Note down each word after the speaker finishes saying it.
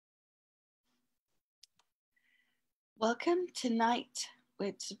Welcome. Tonight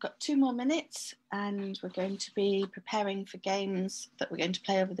we've got 2 more minutes and we're going to be preparing for games that we're going to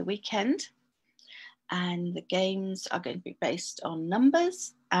play over the weekend. And the games are going to be based on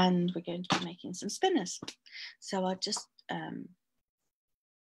numbers and we're going to be making some spinners. So I'll just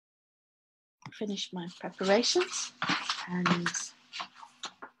finish my preparations, and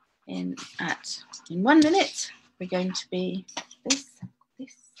in 1 minute we're going to be this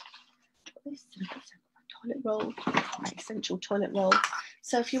toilet roll, my essential toilet roll.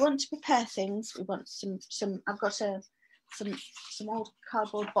 So if you want to prepare things, we want some I've got some old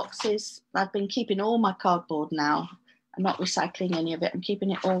cardboard boxes. I've been keeping all my cardboard now. I'm not recycling any of it. I'm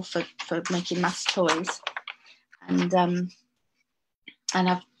keeping it all for making maths toys. And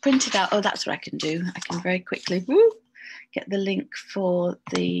I've printed out, oh, that's what I can do. I can very quickly get the link for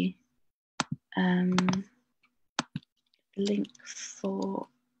the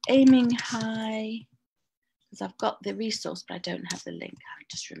Aiming High, because I've got the resource, but I don't have the link. I've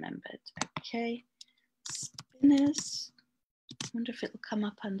just remembered. Okay, spinners. I wonder if it'll come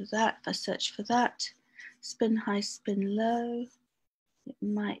up under that. If I search for that, spin high, spin low. It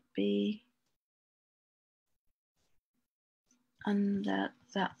might be under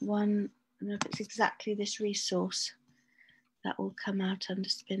that one. I don't know if it's exactly this resource that will come out under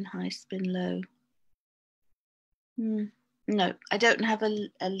spin high, spin low. No, I don't have a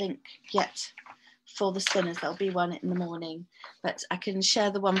link yet for the spinners. There'll be one in the morning, but I can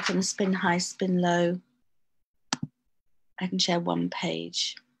share the one from the spin high, spin low. I can share one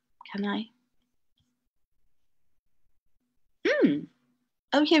page. Can I?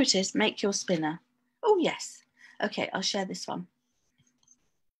 Oh, here it is. Make your spinner. Oh, yes. Okay, I'll share this one.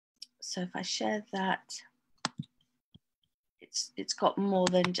 So if I share that, it's got more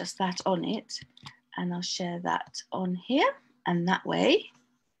than just that on it. And I'll share that on here. And that way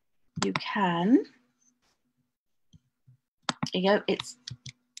you can, there you go, it's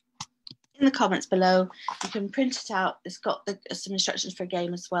in the comments below. You can print it out. It's got some instructions for a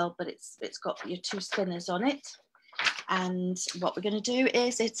game as well, but it's got your 2 spinners on it. And what we're going to do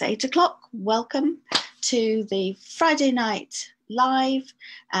is, it's 8 o'clock. Welcome to the Friday night live.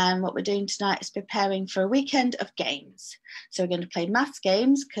 And what we're doing tonight is preparing for a weekend of games. So we're going to play maths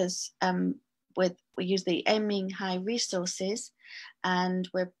games because we use the Aiming High resources, and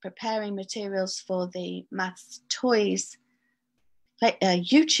we're preparing materials for the Maths Toys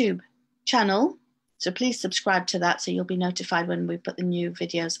YouTube channel. So please subscribe to that so you'll be notified when we put the new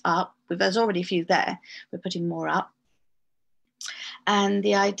videos up. There's already a few there. We're putting more up. And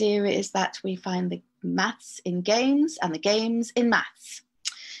the idea is that we find the maths in games and the games in maths.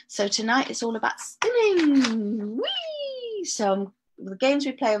 So tonight it's all about spinning. Whee! So the games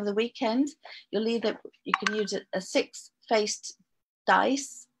we play over the weekend, you can use a 6-faced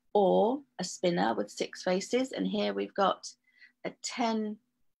dice or a spinner with 6 faces. And here we've got a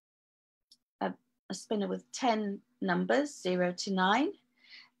spinner with 10 numbers, 0 to 9.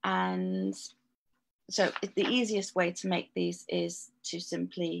 And so the easiest way to make these is to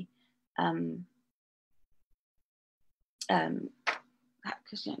simply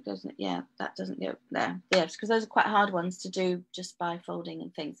that doesn't go there. Yes, because those are quite hard ones to do just by folding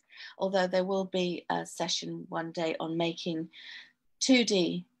and things. Although there will be a session one day on making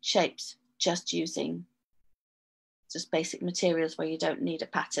 2D shapes just using just basic materials where you don't need a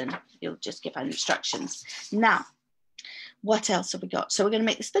pattern. You'll just give out instructions. Now, what else have we got? So we're going to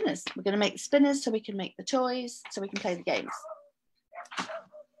make the spinners. We're going to make the spinners so we can make the toys, so we can play the games.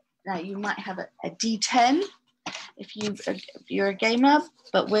 Now, you might have a D10 if you're a gamer,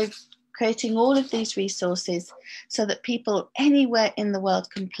 but we're creating all of these resources so that people anywhere in the world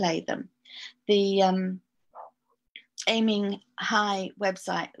can play them. The Aiming High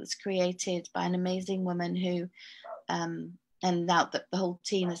website was created by an amazing woman who, and now the whole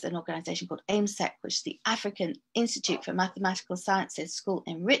team is an organization called AIMSEC, which is the African Institute for Mathematical Sciences School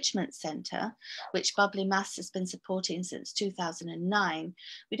Enrichment Center, which Bubbly Maths has been supporting since 2009.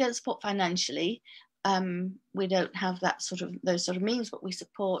 We don't support financially. We don't have those sort of means, but we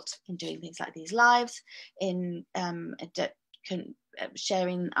support in doing things like these lives, in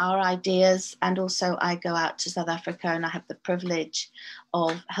sharing our ideas. And also I go out to South Africa and I have the privilege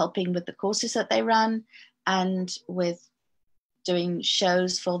of helping with the courses that they run and with doing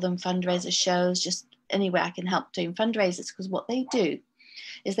shows for them, fundraiser shows, just anywhere I can help doing fundraisers, because what they do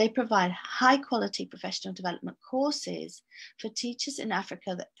is they provide high quality professional development courses for teachers in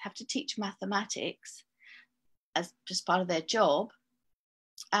Africa that have to teach mathematics as just part of their job,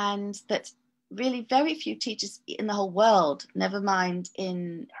 and that really very few teachers in the whole world, never mind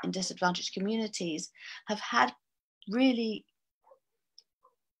in disadvantaged communities, have had really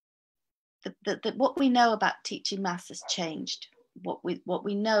what we know about teaching maths has changed. What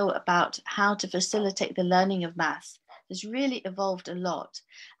we know about how to facilitate the learning of maths has really evolved a lot.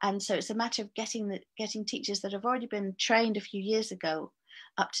 And so it's a matter of getting teachers that have already been trained a few years ago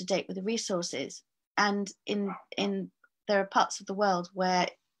up to date with the resources. And there are parts of the world where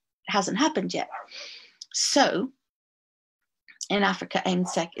it hasn't happened yet. So in Africa,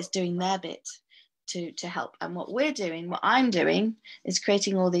 AIMSEC is doing their bit to help. And what I'm doing is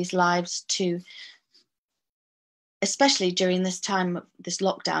creating all these lives to, especially during this time, this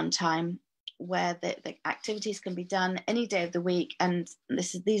lockdown time, where the activities can be done any day of the week. And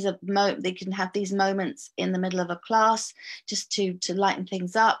they can have these moments in the middle of a class just to lighten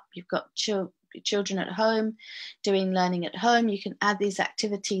things up. You've got children at home doing learning at home. You can add these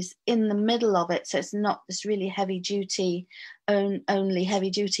activities in the middle of it. So it's not this really heavy duty, only heavy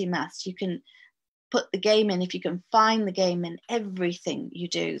duty maths. You can put the game in. If you can find the game in everything you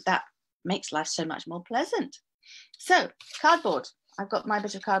do, that makes life so much more pleasant. So cardboard, I've got my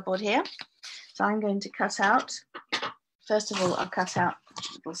bit of cardboard here. So I'm going to cut out, first of all, I'll cut out a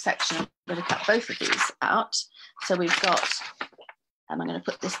little section. I'm going to cut both of these out. So we've got, I'm going to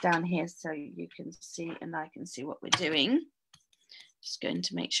put this down here so you can see and I can see what we're doing. Just going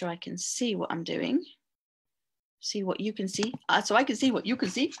to make sure I can see what I'm doing. See what you can see. So I can see what you can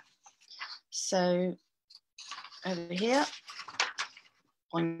see. So over here,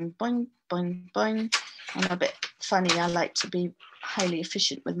 boing, boing, boing, boing. I'm a bit funny. I like to be highly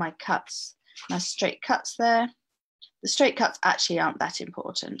efficient with my cuts. My straight cuts there. The straight cuts actually aren't that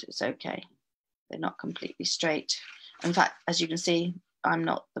important. It's okay. They're not completely straight. In fact, as you can see, I'm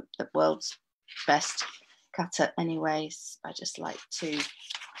not the world's best cutter anyways. I just like to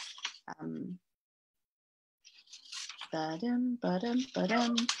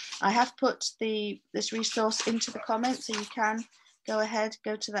I have put this resource into the comments, so you can go ahead,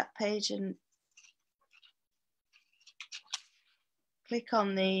 go to that page and click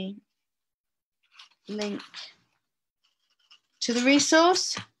on the link to the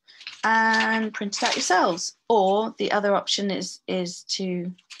resource and print it out yourselves. Or the other option is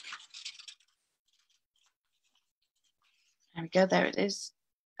to, there we go, there it is.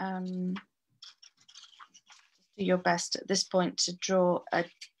 Do your best at this point to draw a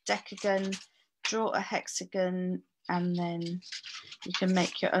decagon, draw a hexagon, and then you can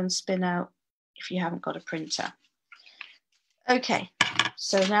make your own spin out if you haven't got a printer. Okay,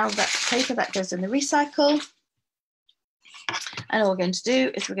 so now that paper that goes in the recycle, and all we're going to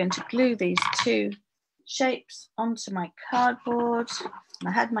do is we're going to glue these two shapes onto my cardboard. And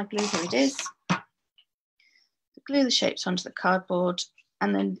I had my glue, here it is. Glue the shapes onto the cardboard,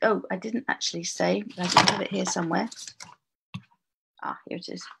 and then, oh, I didn't actually say, but I do have it here somewhere. Ah, here it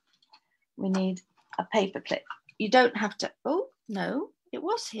is. We need a paper clip. You don't have to, oh, no, it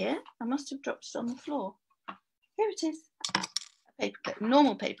was here. I must have dropped it on the floor. Here it is, a paper clip,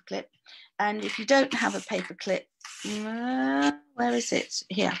 normal paper clip. And if you don't have a paper clip, where is it?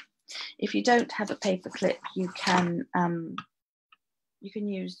 Here. If you don't have a paper clip, you can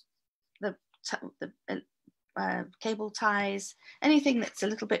use the cable ties, anything that's a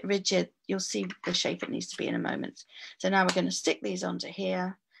little bit rigid. You'll see the shape it needs to be in a moment. So now we're going to stick these onto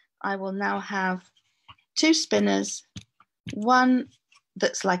here. I will now have two spinners, one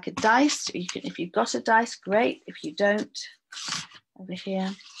that's like a dice. You can, if you've got a dice, great. If you don't, over here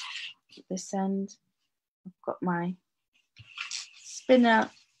at this end, I've got my spinner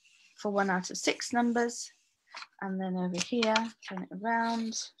for 1 out of 6 numbers. And then over here, turn it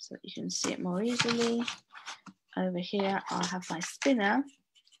around so that you can see it more easily. Over here, I'll have my spinner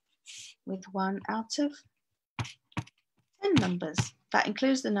with 1 out of 10 numbers. That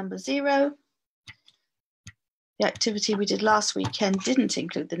includes the number 0. The activity we did last weekend didn't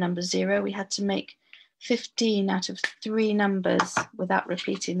include the number 0. We had to make 15 out of 3 numbers without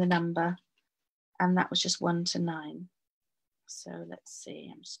repeating the number. And that was just 1 to 9. So let's see,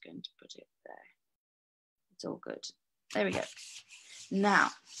 I'm just going to put it there. It's all good. There we go. Now,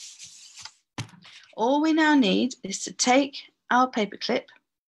 all we now need is to take our paper clip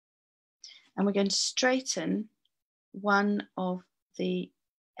and we're going to straighten one of the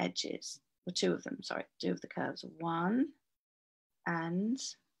edges, or 2 of them, sorry, 2 of the curves. 1 and,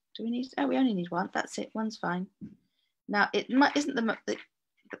 do we need, oh, we only need 1, that's it, 1's fine. Now, it isn't the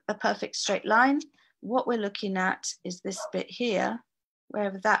perfect straight line. What we're looking at is this bit here,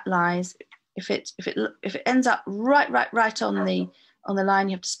 wherever that lies. If it ends up right on the line,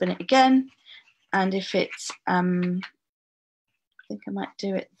 you have to spin it again. And if it's, I think I might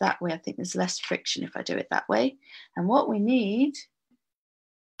do it that way. I think there's less friction if I do it that way. And what we need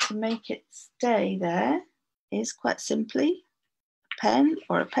to make it stay there is quite simply a pen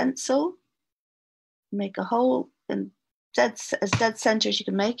or a pencil. make a hole and as dead center as you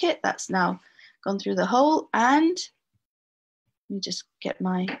can make it. That's now gone through the hole, and let me just get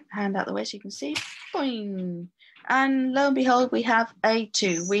my hand out of the way so you can see. Boing. And lo and behold, we have a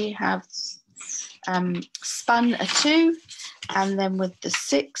 2. We have spun a 2, and then with the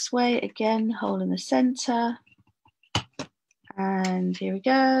 6 way again, hole in the center. And here we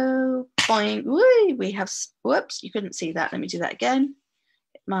go. Boing. Whee, we have, whoops, you couldn't see that. Let me do that again.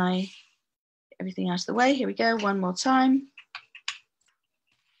 Get my everything out of the way. Here we go. One more time.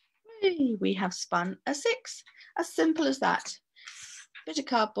 Whee, we have spun a 6. As simple as that. Bit of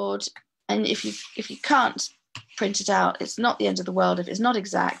cardboard, and if you can't print it out, it's not the end of the world. If it's not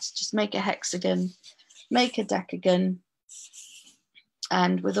exact, just make a hexagon, make a decagon,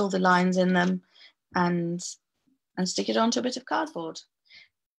 and with all the lines in them, and stick it onto a bit of cardboard.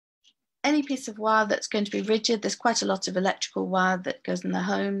 Any piece of wire that's going to be rigid, there's quite a lot of electrical wire that goes in the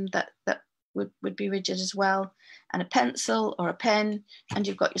home that would be rigid as well, and a pencil or a pen, and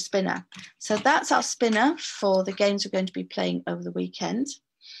you've got your spinner. So that's our spinner for the games we're going to be playing over the weekend.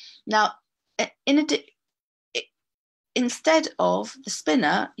 Now, instead of the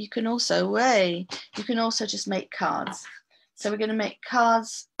spinner, you can also just make cards. So we're going to make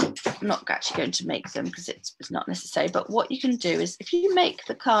cards. I'm not actually going to make them because it's not necessary, but what you can do is if you make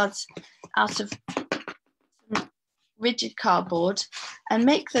the cards out of rigid cardboard and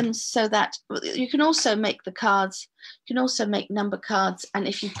make them so that you can also make the cards, you can also make number cards, and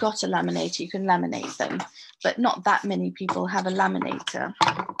if you've got a laminator you can laminate them, but not that many people have a laminator.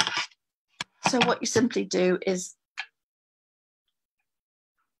 So what you simply do is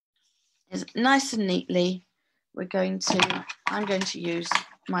nice and neatly, I'm going to use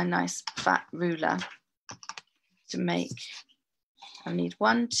my nice fat ruler to make. I need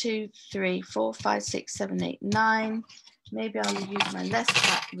 1, 2, 3, 4, 5, 6, 7, 8, 9. Maybe I'll use my less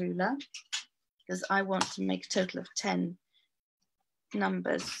fat ruler because I want to make a total of 10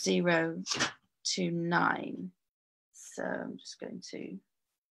 numbers, 0 to 9. So I'm just going to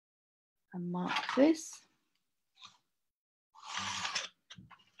mark this.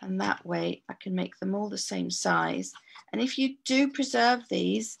 And that way I can make them all the same size. And if you do preserve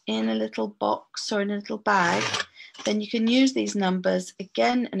these in a little box or in a little bag, then you can use these numbers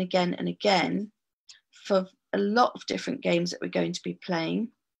again and again and again for a lot of different games that we're going to be playing.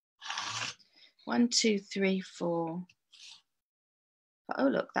 1, 2, 3, 4. Oh,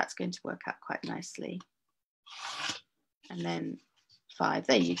 look, that's going to work out quite nicely. And then 5.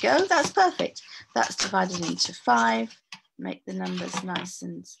 There you go. That's perfect. That's divided into 5. Make the numbers nice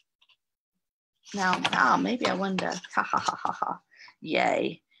and now maybe I wonder, ha ha ha ha ha,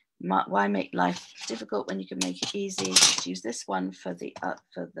 yay, why make life difficult when you can make it easy? Just use this one for the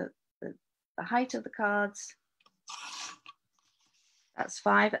height of the cards. That's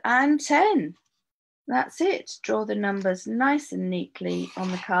 5 and 10. That's it. Draw the numbers nice and neatly on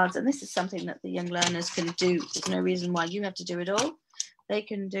the cards, and this is something that the young learners can do. There's no reason why you have to do it all. They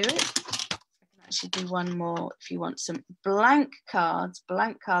can do it. Actually do one more if you want some blank cards.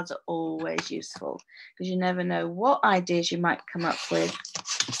 Blank cards are always useful because you never know what ideas you might come up with.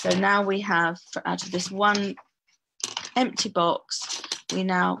 So now we have, out of this one empty box, we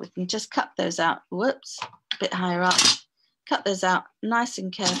can just cut those out. Whoops, a bit higher up. Cut those out nice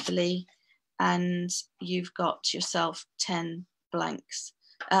and carefully, and you've got yourself 10 blanks,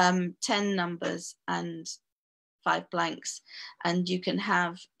 10 numbers and 5 blanks, and you can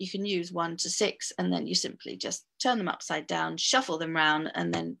use 1 to 6, and then you simply just turn them upside down, shuffle them round,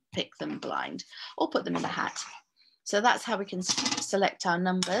 and then pick them blind or put them in a hat. So that's how we can select our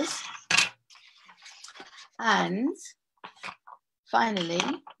numbers. And finally,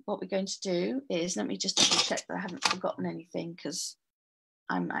 what we're going to do is, let me just double check that I haven't forgotten anything, because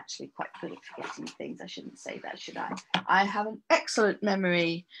I'm actually quite good at forgetting things. I shouldn't say that, should I? I have an excellent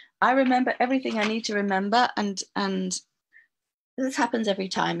memory. I remember everything I need to remember, and this happens every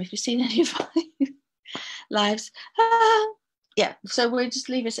time. If you've seen any of my lives, yeah. So we'll just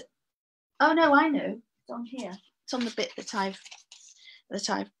leave it. Oh no, I know. It's on here. It's on the bit that I've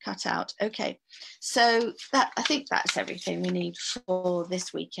cut out. Okay, so I think that's everything we need for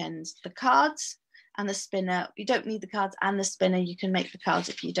this weekend. The cards and the spinner. You don't need the cards and the spinner. You can make the cards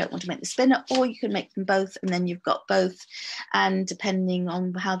if you don't want to make the spinner, or you can make them both, and then you've got both. And depending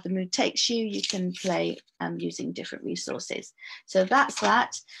on how the mood takes you, you can play using different resources. So that's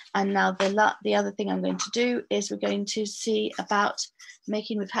that. And now the other thing I'm going to do is we're going to see about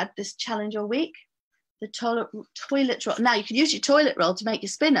making, we've had this challenge all week, the toilet roll. Now you can use your toilet roll to make your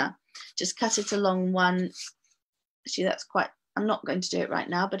spinner. Just cut it along one. See, that's quite, I'm not going to do it right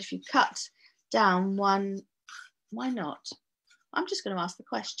now, but if you cut down one, why not? I'm just going to ask the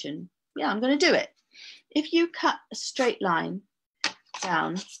question. Yeah, I'm going to do it. If you cut a straight line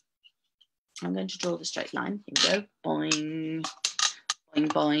down, I'm going to draw the straight line. Here we go. Boing, boing,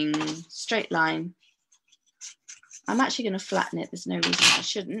 boing. Straight line. I'm actually going to flatten it. There's no reason I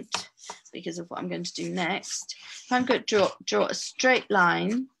shouldn't because of what I'm going to do next. If I'm going to draw a straight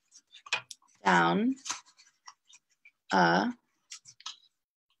line down a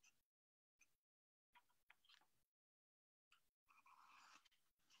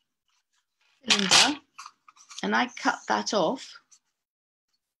cylinder and I cut that off,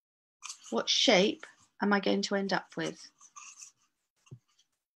 what shape am I going to end up with?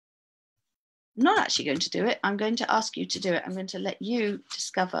 I'm not actually going to do it. I'm going to ask you to do it. I'm going to let you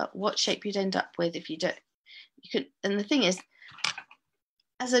discover what shape you'd end up with if you do it. You could, and the thing is,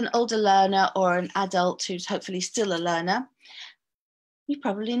 as an older learner or an adult who's hopefully still a learner, you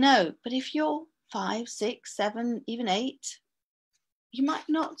probably know. But if you're 5, 6, 7, even 8, you might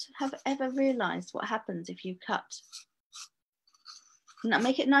not have ever realized what happens if you cut. Now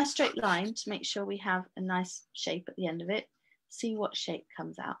make it a nice straight line to make sure we have a nice shape at the end of it. See what shape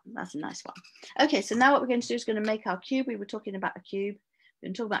comes out. That's a nice one. Okay, so now what we're going to do is going to make our cube. We were talking about a cube. We've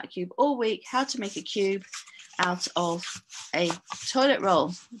been talking about a cube all week, how to make a cube out of a toilet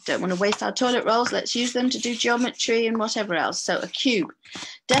roll. Don't want to waste our toilet rolls. Let's use them to do geometry and whatever else. So a cube,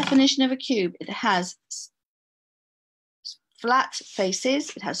 definition of a cube, it has flat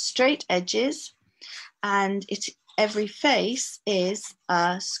faces, it has straight edges, and every face is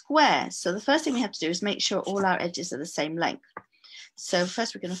a square. So the first thing we have to do is make sure all our edges are the same length. So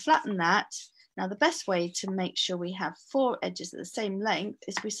first we're going to flatten that. Now the best way to make sure we have 4 edges of the same length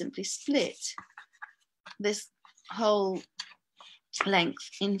is we simply split this whole length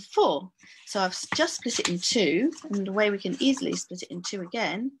in 4. So I've just split it in 2, and the way we can easily split it in 2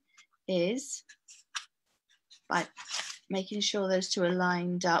 again is by making sure those 2 are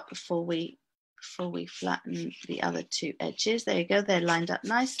lined up before we flatten the other 2 edges. There you go, they're lined up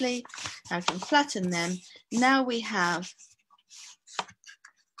nicely. Now I can flatten them. Now we have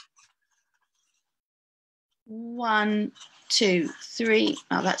 1, 2, 3.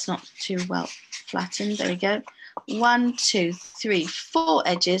 Oh, that's not too well flattened. There we go. 1, 2, 3, 4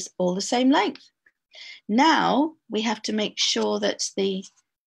 edges, all the same length. Now we have to make sure that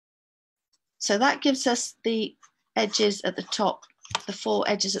so that gives us the edges at the top, the 4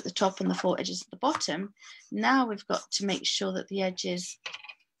 edges at the top and the 4 edges at the bottom. Now we've got to make sure that the edges,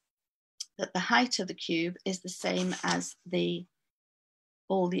 that the height of the cube is the same as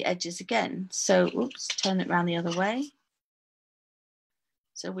all the edges again. So, oops, turn it around the other way.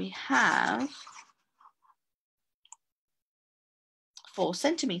 So we have 4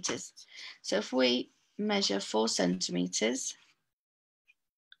 centimeters. So if we measure 4 centimeters,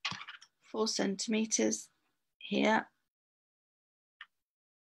 4 centimeters here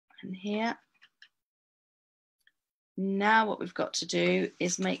and here. Now what we've got to do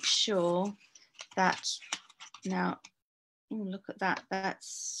is make sure that now, oh, look at that,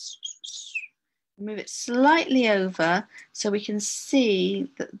 that's, move it slightly over so we can see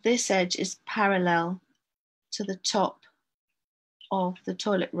that this edge is parallel to the top of the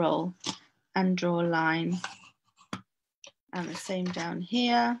toilet roll, and draw a line. And the same down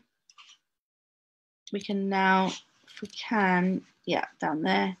here. We can now, if we can, yeah, down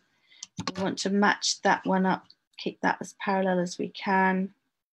there. We want to match that one up, keep that as parallel as we can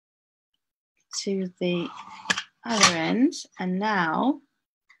to the other end. And now,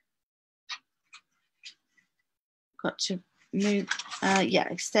 got to move, yeah,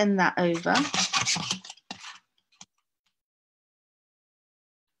 extend that over.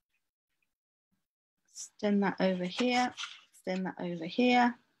 Extend that over here, extend that over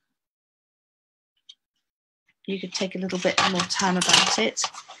here. You could take a little bit more time about it.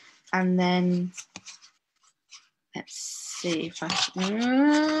 And then, let's see if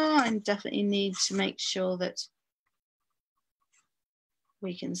I definitely need to make sure that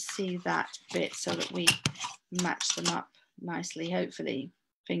we can see that bit so that we match them up nicely, hopefully,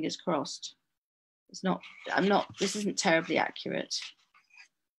 fingers crossed. It's not, this isn't terribly accurate.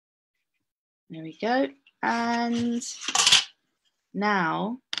 There we go. And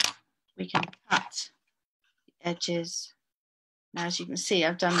now we can cut the edges. Now, as you can see,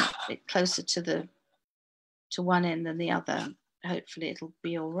 I've done it closer to one end than the other. Hopefully it'll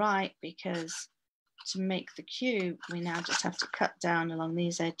be all right, because to make the cube, we now just have to cut down along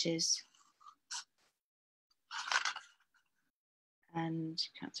these edges. And you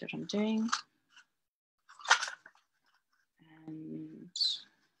can't see what I'm doing. And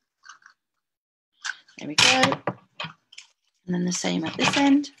there we go. And then the same at this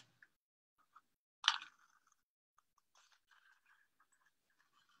end.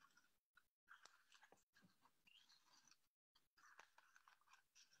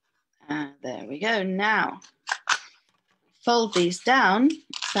 go. Now, fold these down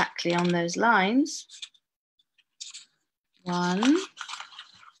exactly on those lines. 1,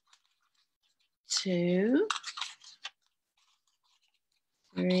 2,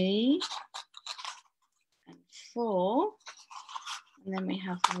 3, and 4. And then we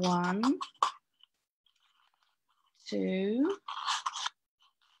have 1, 2,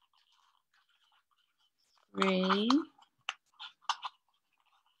 3,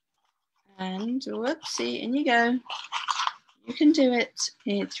 and whoopsie, in you go. You can do it.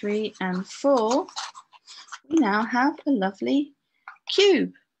 Here, 3 and 4. We now have a lovely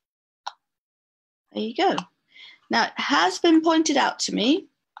cube. There you go. Now, it has been pointed out to me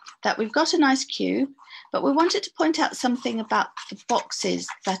that we've got a nice cube, but we wanted to point out something about the boxes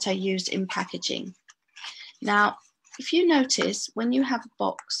that are used in packaging. Now, if you notice, when you have a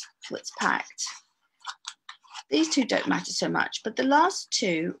box that's packed, these two don't matter so much, but the last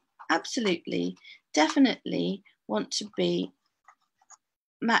two absolutely, definitely want to be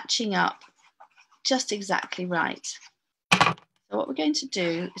matching up just exactly right. So what we're going to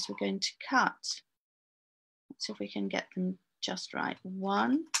do is we're going to cut. Let's see if we can get them just right.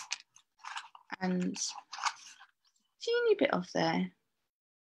 1 and a teeny bit off there.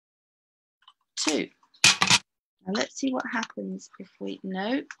 2. Now let's see what happens if we,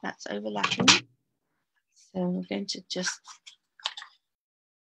 no, that's overlapping. So we're going to just,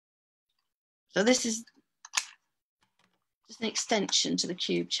 so this is just an extension to the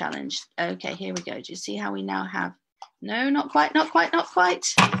cube challenge. Okay, here we go. Do you see how we now have, no, not quite, not quite, not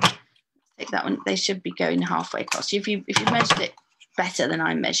quite. Let's take that one. They should be going halfway across. If you measured it better than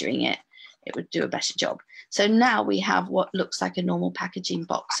I'm measuring it, it would do a better job. So now we have what looks like a normal packaging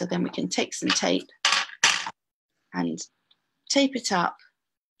box. So then we can take some tape and tape it up.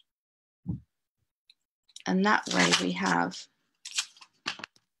 And that way we have,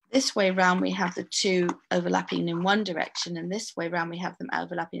 this way round we have the two overlapping in one direction, and this way round we have them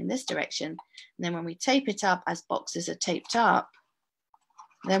overlapping in this direction. And then when we tape it up as boxes are taped up,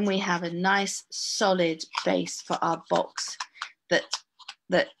 then we have a nice solid base for our box that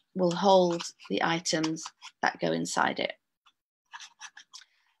will hold the items that go inside it.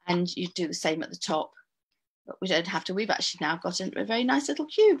 And you do the same at the top, but we don't have to. We've actually now got a very nice little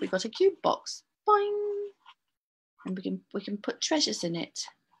cube. We've got a cube box. Boing. And we can put treasures in it.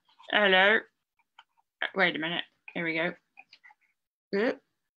 Hello. Wait a minute. Here we go.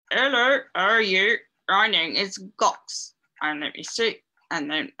 Hello. How are you? My name is Gox. And let me see. And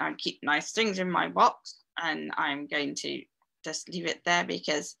then I keep nice things in my box. And I'm going to just leave it there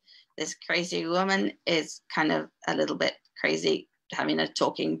because this crazy woman is kind of a little bit crazy having a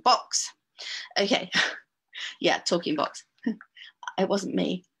talking box. Okay. Yeah, talking box. It wasn't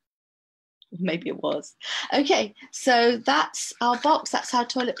me. Maybe it was. Okay, so that's our box. That's our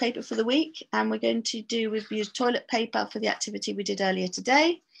toilet paper for the week. And we're going to we've used toilet paper for the activity we did earlier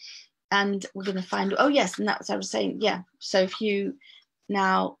today. And we're going to find, oh yes, and that's what I was saying. Yeah, so if you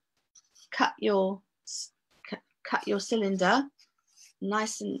now cut your cylinder,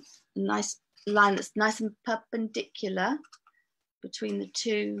 nice line that's nice and perpendicular between the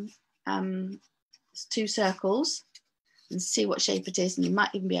two circles, and see what shape it is, and you might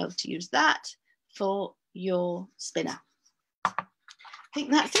even be able to use that for your spinner. I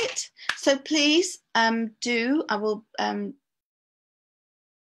think that's it. So please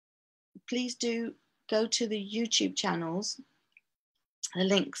please do go to the YouTube channels. The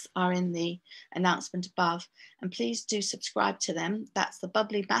links are in the announcement above, and please do subscribe to them. That's the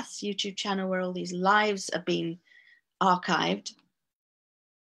Bubbly Maths YouTube channel where all these lives are being archived,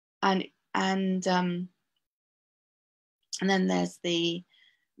 and then there's the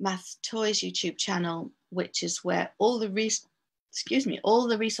Maths Toys YouTube channel, which is where all the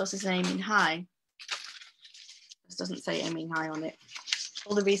resources are aiming high. This doesn't say aiming high on it.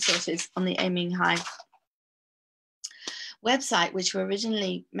 All the resources on the Aiming High website, which were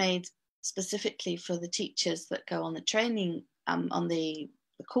originally made specifically for the teachers that go on the training, on the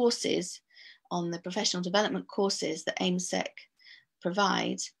courses, on the professional development courses that AIMSEC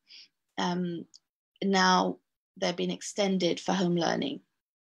provide. Now they're being extended for home learning.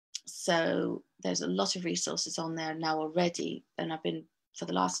 So there's a lot of resources on there now already. And I've been, for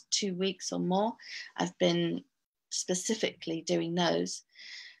the last 2 weeks or more, I've been specifically doing those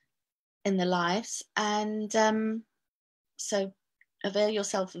in the lives. And so avail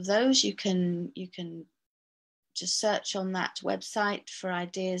yourself of those. You can just search on that website for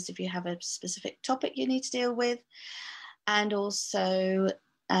ideas if you have a specific topic you need to deal with. And also,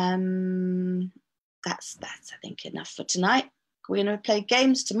 that's I think enough for tonight. We're going to play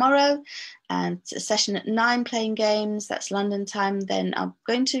games tomorrow, and a session at 9 playing games. That's London time. Then I'm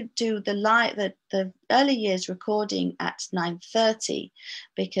going to do the early years recording at 9:30,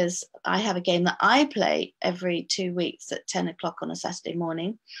 because I have a game that I play every 2 weeks at 10 o'clock on a Saturday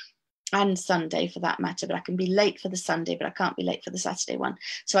morning, and Sunday for that matter, but I can be late for the Sunday, but I can't be late for the Saturday one.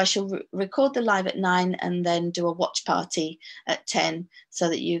 So I shall record the live at 9 and then do a watch party at 10, so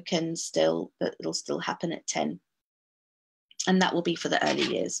that it'll still happen at 10. And that will be for the early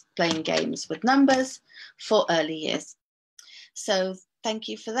years, playing games with numbers for early years. So thank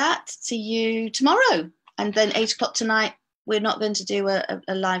you for that. See you tomorrow. And then 8 o'clock tonight, we're not going to do a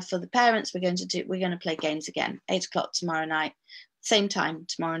live for the parents. We're going to play games again. 8 o'clock tomorrow night, same time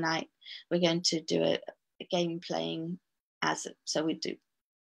tomorrow night. We're going to do a game playing so we do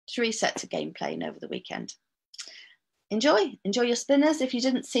 3 sets of game playing over the weekend. Enjoy your spinners. If you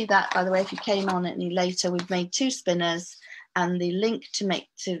didn't see that, by the way, if you came on any later, we've made 2 spinners, and the link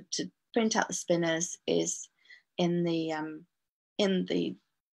to print out the spinners is in the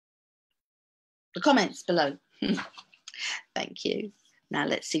comments below. Thank you. Now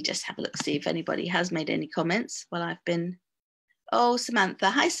let's see, just have a look, see if anybody has made any comments while I've been. Oh, Samantha.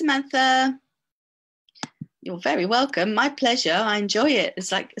 Hi, Samantha. You're very welcome. My pleasure. I enjoy it.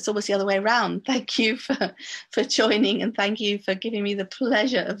 It's almost the other way around. Thank you for joining, and thank you for giving me the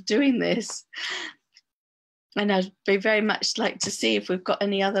pleasure of doing this. And I'd very much like to see if we've got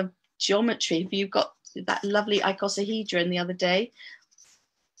any other geometry. If you've got that lovely icosahedron the other day,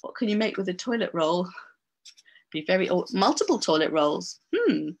 what can you make with a toilet roll? Be multiple toilet rolls.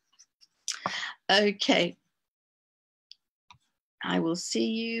 Okay. I will see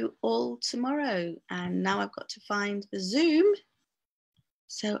you all tomorrow. And now I've got to find the Zoom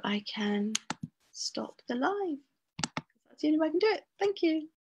so I can stop the live. That's the only way I can do it. Thank you.